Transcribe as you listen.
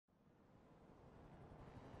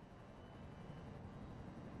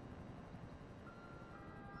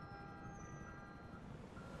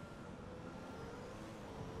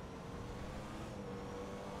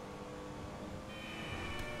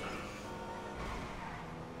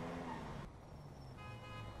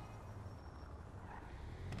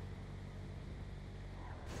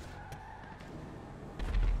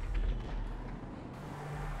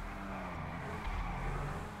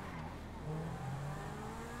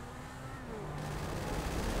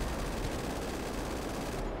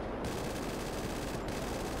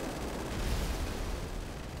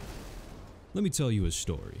Let me tell you a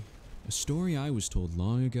story I was told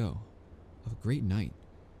long ago, of a great knight,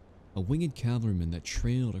 a winged cavalryman that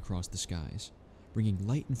trailed across the skies, bringing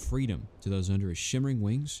light and freedom to those under his shimmering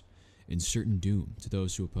wings, and certain doom to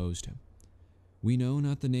those who opposed him. We know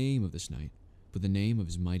not the name of this knight, but the name of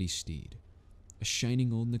his mighty steed, a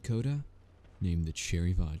shining old Nokota named the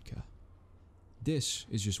Cherry Vodka. This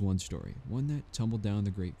is just one story, one that tumbled down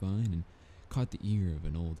the grapevine and caught the ear of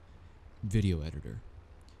an old video editor.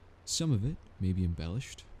 Some of it may be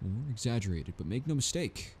embellished or exaggerated, but make no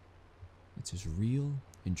mistake, it's as real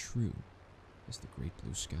and true as the great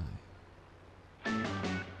blue sky.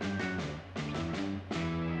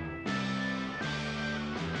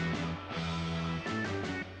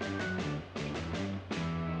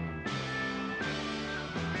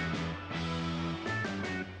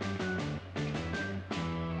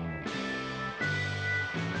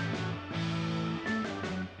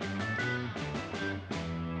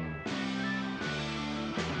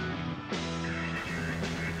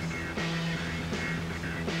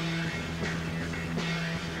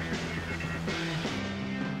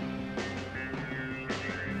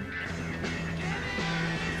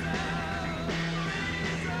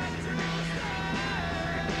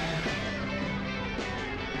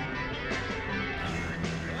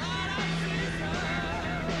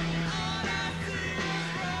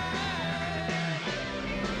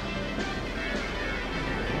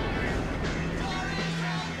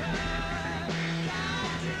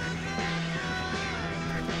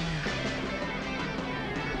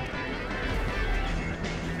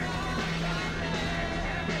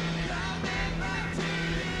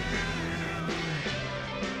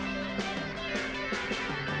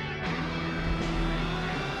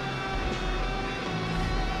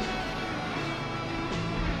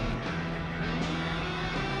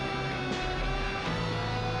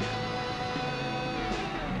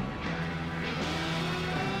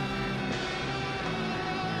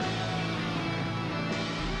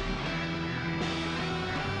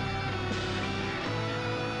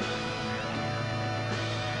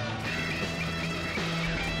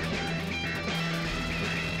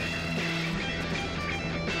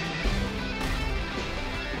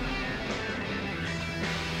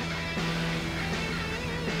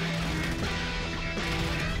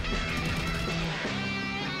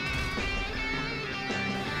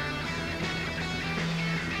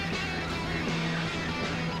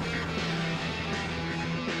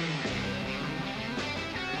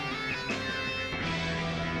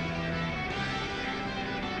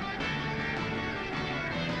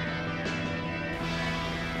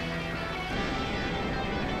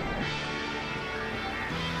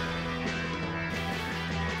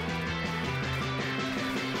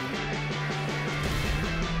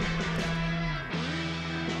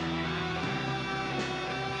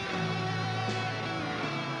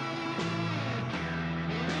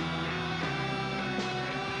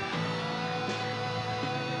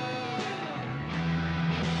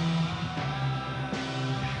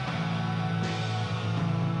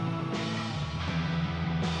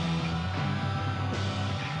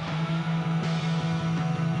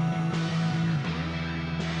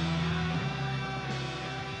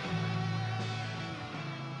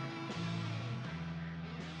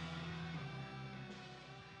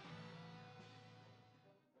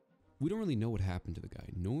 We don't really know what happened to the guy,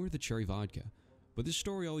 nor the Cherry Vodka, but this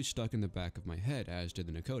story always stuck in the back of my head, as did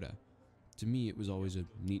the Nokota. To me, it was always a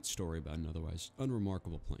neat story about an otherwise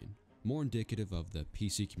unremarkable plane, more indicative of the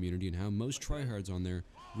PC community and how most tryhards on there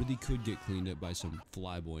really could get cleaned up by some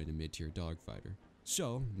flyboy in a mid-tier dogfighter.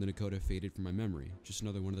 So, the Nokota faded from my memory, just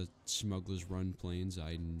another one of the smugglers run planes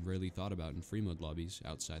I rarely thought about in free mode lobbies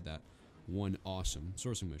outside that one awesome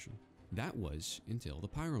sourcing mission. That was until the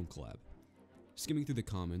Pyrome collab. Skimming through the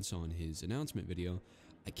comments on his announcement video,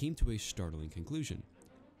 I came to a startling conclusion.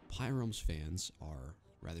 Pyrome's fans are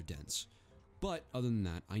rather dense. But other than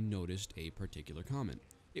that, I noticed a particular comment.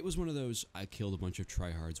 It was one of those I killed a bunch of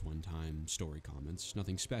tryhards one time story comments,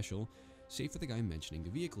 nothing special, save for the guy mentioning the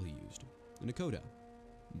vehicle he used, the Nokota.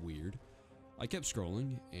 Weird. I kept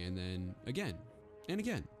scrolling, and then again, and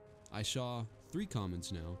again. I saw 3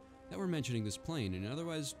 comments now that were mentioning this plane in an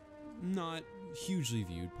otherwise not hugely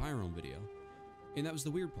viewed Pyrome video. And that was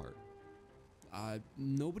the weird part.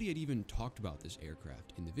 Nobody had even talked about this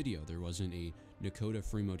aircraft in the video. There wasn't a Nokota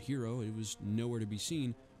free mode hero, it was nowhere to be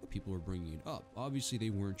seen, but people were bringing it up. Obviously they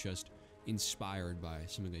weren't just inspired by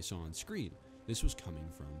something they saw on screen. This was coming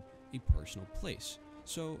from a personal place.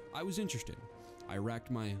 So I was interested. I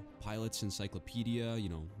racked my pilot's encyclopedia,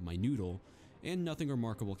 my noodle, and nothing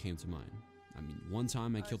remarkable came to mind. I mean, one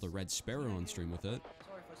time I killed a red sparrow on stream with it.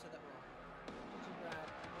 Sorry if I said that wrong.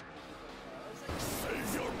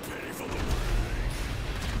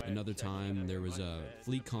 Another time, there was a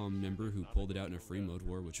FleetCom member who pulled it out in a free mode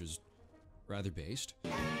war, which was rather based.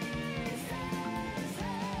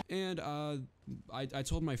 And I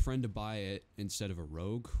told my friend to buy it instead of a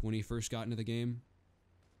rogue when he first got into the game.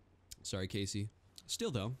 Sorry, Casey.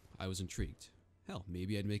 Still though, I was intrigued. Hell,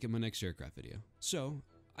 maybe I'd make it my next aircraft video. So,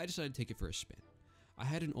 I decided to take it for a spin. I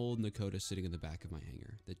had an old Nokota sitting in the back of my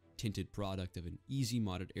hangar, the tinted product of an easy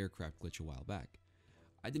modded aircraft glitch a while back.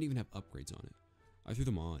 I didn't even have upgrades on it. I threw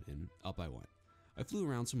them on and up I went. I flew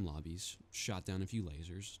around some lobbies, shot down a few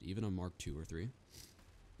lasers, even a Mark II or 3.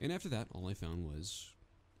 And after that, all I found was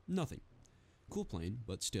nothing. Cool plane,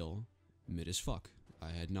 but still mid as fuck. I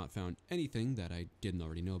had not found anything that I didn't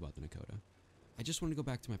already know about the Nokota. I just wanted to go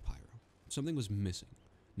back to my pyro. Something was missing.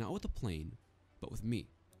 Not with the plane, but with me.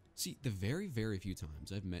 See, the very, very few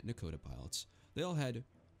times I've met Nokota pilots, they all had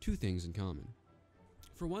two things in common.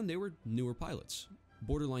 For one, they were newer pilots,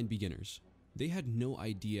 borderline beginners. They had no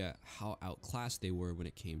idea how outclassed they were when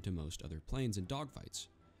it came to most other planes in dogfights.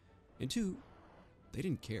 And two, they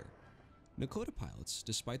didn't care. Nokota pilots,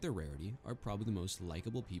 despite their rarity, are probably the most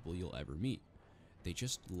likable people you'll ever meet. They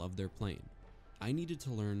just love their plane. I needed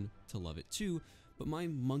to learn to love it too, but my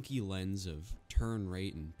monkey lens of turn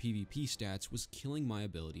rate and PvP stats was killing my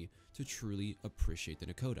ability to truly appreciate the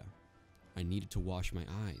Nokota. I needed to wash my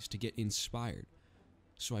eyes to get inspired,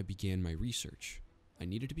 so I began my research. I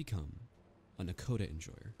needed to become a Nokota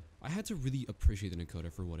enjoyer. I had to really appreciate the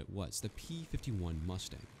Nokota for what it was, the P-51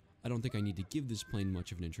 Mustang. I don't think I need to give this plane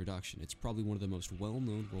much of an introduction. It's probably one of the most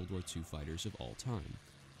well-known World War II fighters of all time.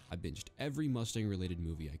 I binged every Mustang-related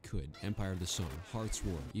movie I could, Empire of the Sun, Hearts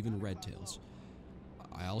War, even Red Tails.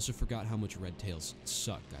 I also forgot how much Red Tails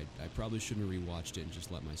sucked. I probably shouldn't have rewatched it and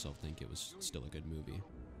just let myself think it was still a good movie.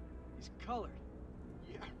 He's colored.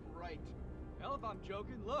 Yeah, right. Hell if I'm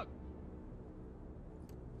joking, look.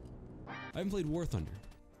 I haven't played War Thunder.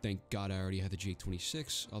 Thank God I already had the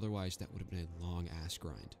G26, otherwise that would have been a long-ass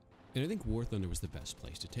grind. And I think War Thunder was the best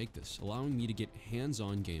place to take this, allowing me to get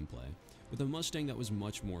hands-on gameplay with a Mustang that was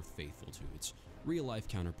much more faithful to its real-life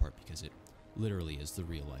counterpart because it literally is the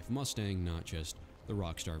real-life Mustang, not just the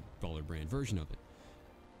Rockstar Baller brand version of it.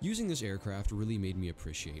 Using this aircraft really made me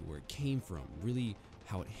appreciate where it came from, really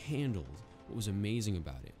how it handled, what was amazing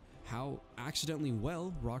about it, how accidentally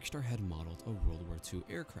well Rockstar had modeled a World War II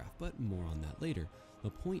aircraft, but more on that later.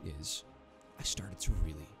 The point is, I started to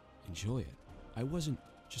really enjoy it. I wasn't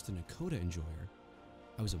just a Nokota enjoyer,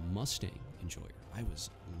 I was a Mustang enjoyer. I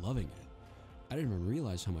was loving it. I didn't even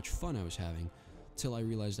realize how much fun I was having till I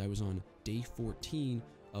realized I was on day 14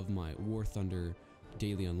 of my War Thunder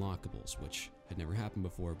daily unlockables, which had never happened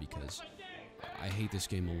before because I hate this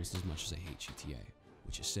game almost as much as I hate GTA,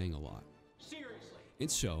 which is saying a lot. And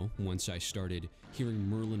so, once I started hearing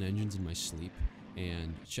Merlin engines in my sleep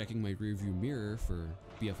and checking my rearview mirror for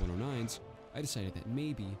BF-109s, I decided that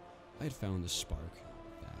maybe I had found the spark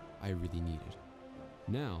that I really needed.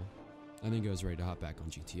 Now, I think I was ready to hop back on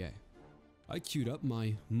GTA. I queued up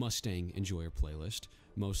my Mustang Enjoyer playlist,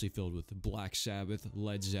 mostly filled with Black Sabbath,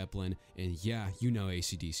 Led Zeppelin, and yeah, you know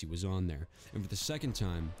AC/DC was on there. And for the second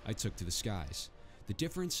time, I took to the skies. The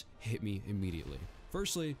difference hit me immediately.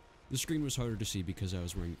 Firstly, the screen was harder to see because I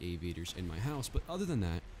was wearing aviators in my house, but other than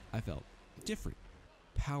that, I felt different,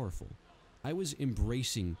 powerful. I was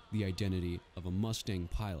embracing the identity of a Mustang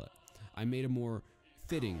pilot. I made a more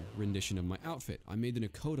fitting rendition of my outfit. I made the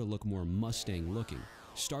Nokota look more Mustang looking.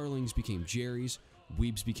 Starlings became Jerry's,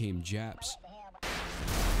 Weebs became Japs.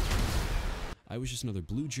 I was just another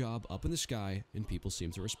blue job up in the sky, and people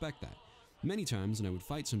seemed to respect that. Many times when I would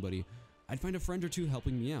fight somebody, I'd find a friend or two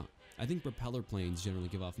helping me out. I think propeller planes generally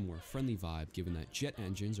give off a more friendly vibe given that jet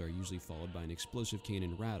engines are usually followed by an explosive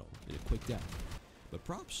cannon rattle and a quick death. But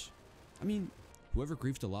props? I mean, whoever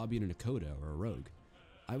griefed a lobby in a Nokota or a rogue.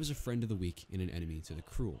 I was a friend of the weak and an enemy to the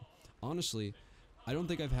cruel. Honestly, I don't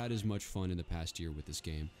think I've had as much fun in the past year with this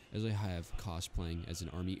game as I have cosplaying as an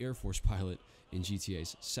Army Air Force pilot in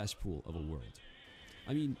GTA's cesspool of a world.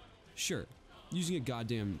 I mean, sure, using a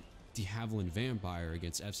goddamn de Havilland vampire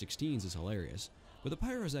against F-16s is hilarious, but the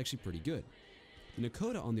pyro is actually pretty good. The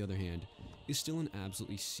Nokota, on the other hand, is still an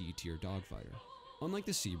absolutely C-tier dogfighter. Unlike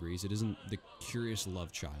the Seabreeze, it isn't the curious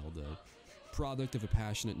love child, a product of a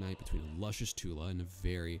passionate night between a luscious Tula and a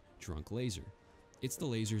very drunk Laser. It's the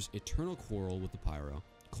Laser's eternal quarrel with the pyro,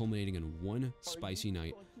 culminating in one spicy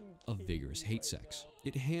night of vigorous hate sex.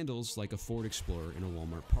 It handles like a Ford Explorer in a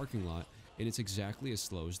Walmart parking lot, and it's exactly as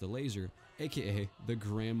slow as the Laser, aka the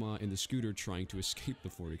grandma in the scooter trying to escape the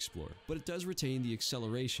Ford Explorer. But it does retain the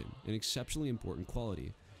acceleration, an exceptionally important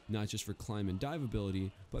quality, not just for climb and dive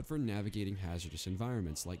ability, but for navigating hazardous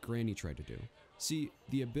environments like Granny tried to do. See,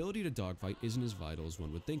 the ability to dogfight isn't as vital as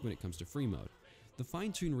one would think when it comes to free mode. The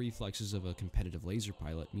fine-tuned reflexes of a competitive laser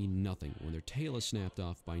pilot mean nothing when their tail is snapped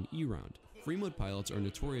off by an E-round. Free mode pilots are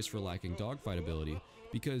notorious for lacking dogfight ability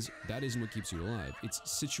because that isn't what keeps you alive. It's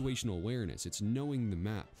situational awareness, it's knowing the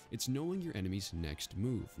map, it's knowing your enemy's next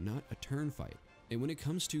move, not a turn fight. And when it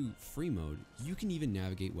comes to free mode, you can even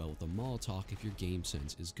navigate well with a Molotov if your game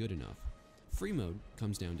sense is good enough. Free mode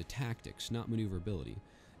comes down to tactics, not maneuverability,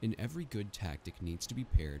 and every good tactic needs to be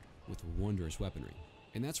paired with wondrous weaponry.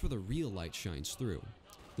 And that's where the real light shines through.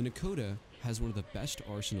 The Nokota has one of the best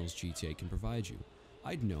arsenals GTA can provide you.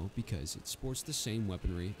 I'd know because it sports the same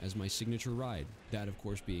weaponry as my signature ride, that of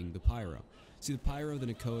course being the Pyro. See, the Pyro,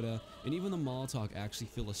 the Nokota, and even the Molotov actually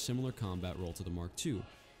fill a similar combat role to the Mark II.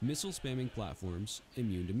 Missile spamming platforms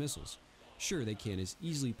immune to missiles. Sure, they can't as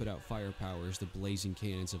easily put out firepower as the blazing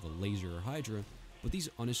cannons of a laser or Hydra, but these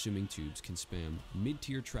unassuming tubes can spam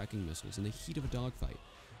mid-tier tracking missiles in the heat of a dogfight,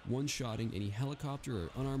 one-shotting any helicopter or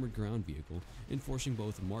unarmored ground vehicle, and forcing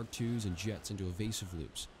both Mark IIs and jets into evasive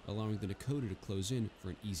loops, allowing the Nokota to close in for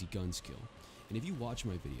an easy gun skill. And if you watch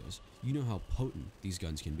my videos, you know how potent these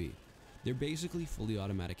guns can be. They're basically fully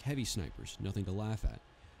automatic heavy snipers, nothing to laugh at.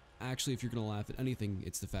 Actually, if you're going to laugh at anything,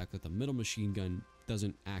 it's the fact that the middle machine gun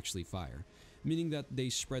doesn't actually fire, meaning that they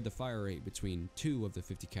spread the fire rate between 2 of the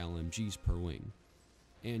 50 cal MGs per wing.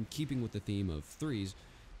 And keeping with the theme of 3s,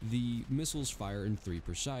 the missiles fire in 3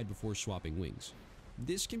 per side before swapping wings.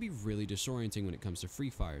 This can be really disorienting when it comes to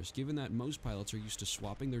free fires, given that most pilots are used to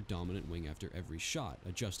swapping their dominant wing after every shot,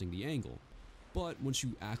 adjusting the angle. But once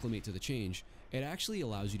you acclimate to the change, it actually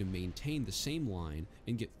allows you to maintain the same line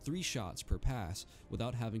and get 3 shots per pass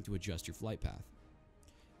without having to adjust your flight path.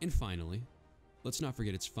 And finally, let's not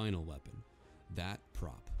forget its final weapon, that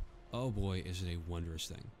prop. Oh boy, is it a wondrous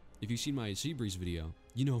thing. If you've seen my Seabreeze video,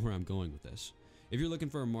 you know where I'm going with this. If you're looking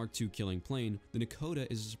for a Mark II killing plane, the Nokota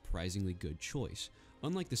is a surprisingly good choice.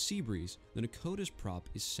 Unlike the Seabreeze, the Nokota's prop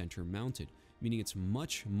is center mounted, meaning it's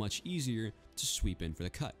much easier to sweep in for the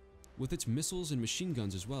cut. With its missiles and machine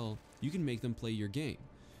guns as well, you can make them play your game,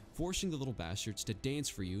 forcing the little bastards to dance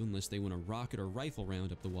for you unless they want a rocket or rifle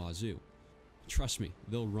round up the wazoo. Trust me,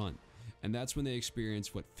 they'll run, and that's when they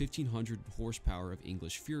experience what 1500 horsepower of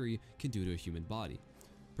English Fury can do to a human body.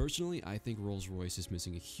 Personally, I think Rolls-Royce is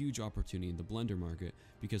missing a huge opportunity in the blender market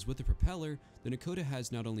because with the propeller, the Nokota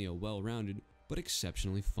has not only a well-rounded, but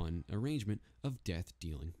exceptionally fun arrangement of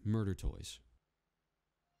death-dealing murder toys.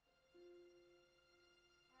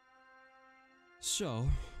 So,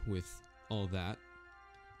 with all that,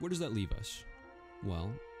 where does that leave us?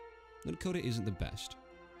 Well, the Nokota isn't the best,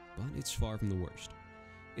 but it's far from the worst.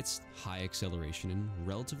 Its high acceleration and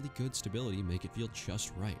relatively good stability make it feel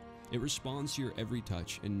just right. It responds to your every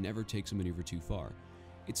touch and never takes a maneuver too far.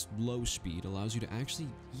 Its low speed allows you to actually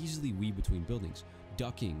easily weave between buildings,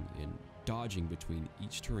 ducking and dodging between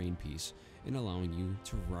each terrain piece and allowing you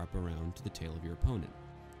to wrap around to the tail of your opponent.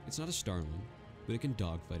 It's not a Starling, but it can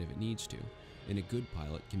dogfight if it needs to, and a good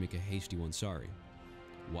pilot can make a hasty one sorry.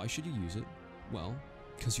 Why should you use it? Well,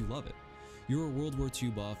 because you love it. You're a World War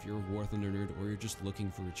II buff, you're a War Thunder nerd, or you're just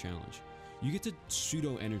looking for a challenge. You get to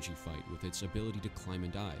pseudo-energy fight with its ability to climb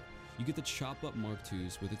and dive. You get to chop up Mark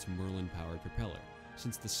IIs with its Merlin-powered propeller.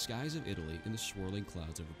 Since the skies of Italy and the swirling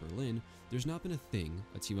clouds over Berlin, there's not been a thing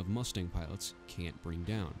a team of Mustang pilots can't bring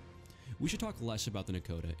down. We should talk less about the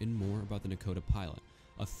Nokota and more about the Nokota pilot,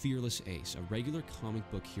 a fearless ace, a regular comic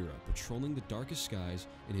book hero patrolling the darkest skies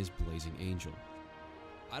in his blazing angel.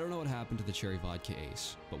 I don't know what happened to the Cherry Vodka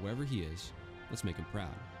ace, but wherever he is, let's make him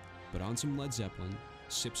proud. Put on some Led Zeppelin,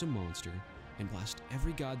 sip some Monster, and blast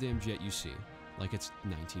every goddamn jet you see like it's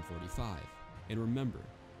 1945. And remember,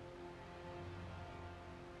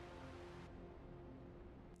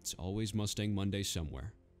 it's always Mustang Monday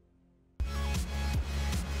somewhere.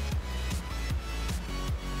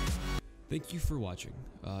 Thank you for watching.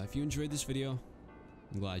 If you enjoyed this video,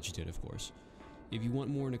 I'm glad you did, of course. If you want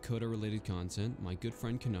more Nokota related content, my good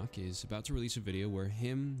friend Canuck is about to release a video where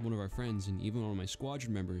him, one of our friends, and even one of my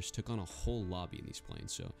squadron members took on a whole lobby in these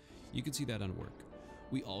planes, so you can see that on work.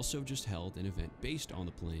 We also just held an event based on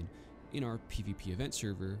the plane in our PvP event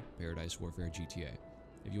server, Paradise Warfare GTA.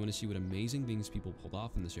 If you want to see what amazing things people pulled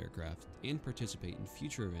off in this aircraft and participate in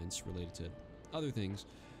future events related to other things,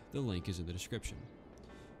 the link is in the description.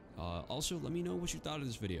 Also, let me know what you thought of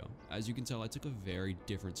this video. As you can tell, I took a very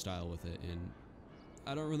different style with it, and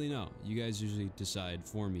I don't really know. You guys usually decide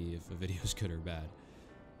for me if a video is good or bad.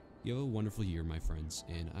 You have a wonderful year, my friends,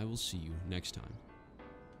 and I will see you next time.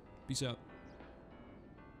 Peace out.